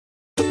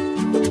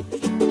Stone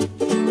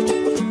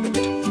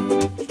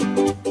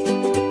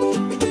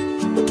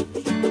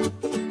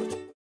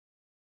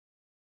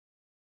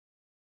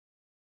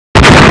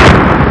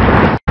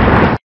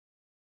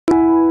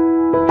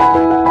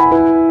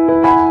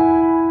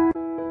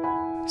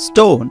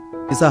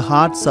is a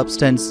hard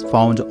substance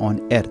found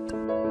on earth.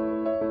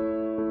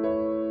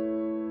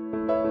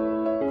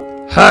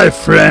 Hi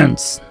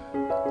friends,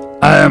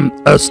 I am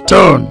a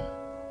stone.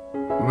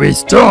 We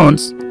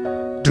stones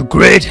do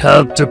great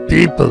help to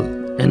people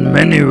in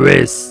many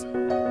ways.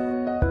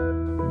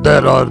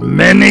 There are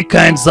many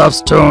kinds of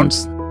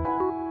stones.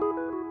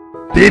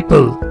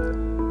 People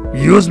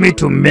use me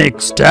to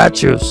make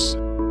statues.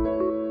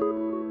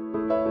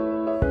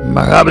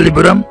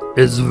 Mahabalipuram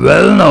is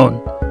well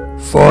known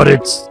for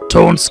its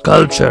stone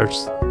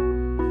sculptures.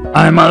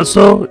 I am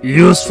also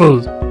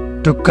useful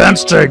to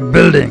construct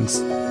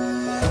buildings.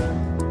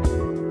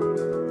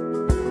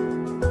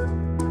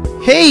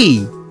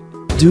 Hey,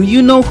 do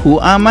you know who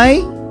am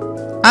I?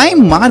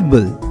 I'm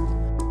marble.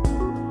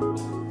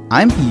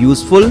 I'm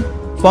useful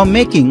for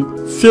making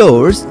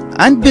floors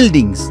and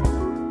buildings.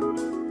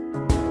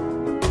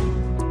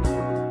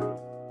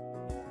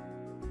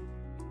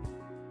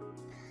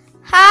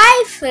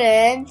 Hi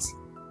friends,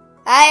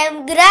 I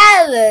am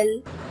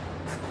gravel.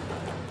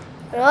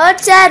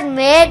 Roads are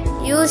made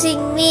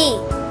using me.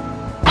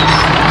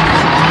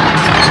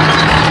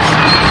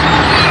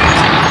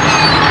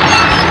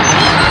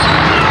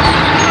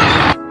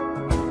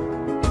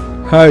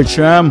 Hi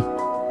Cham,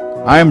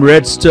 I'm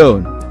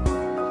redstone.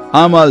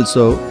 I'm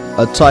also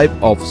a type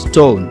of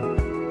stone.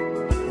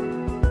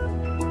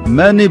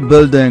 Many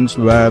buildings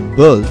were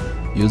built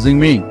using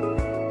me.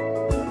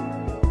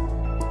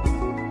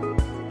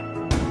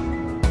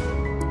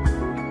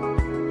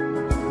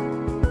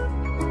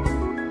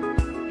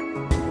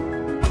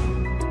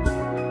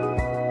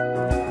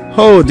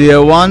 Oh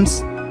dear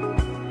ones,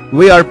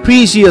 we are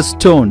precious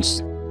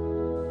stones.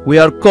 We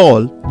are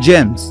called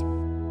gems.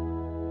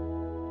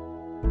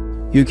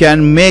 You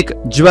can make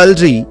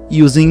jewelry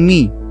using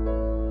me.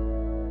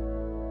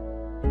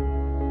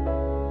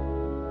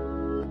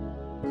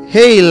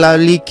 Hey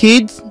lovely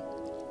kids,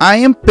 I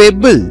am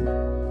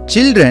Pebble.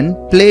 Children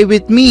play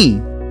with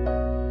me.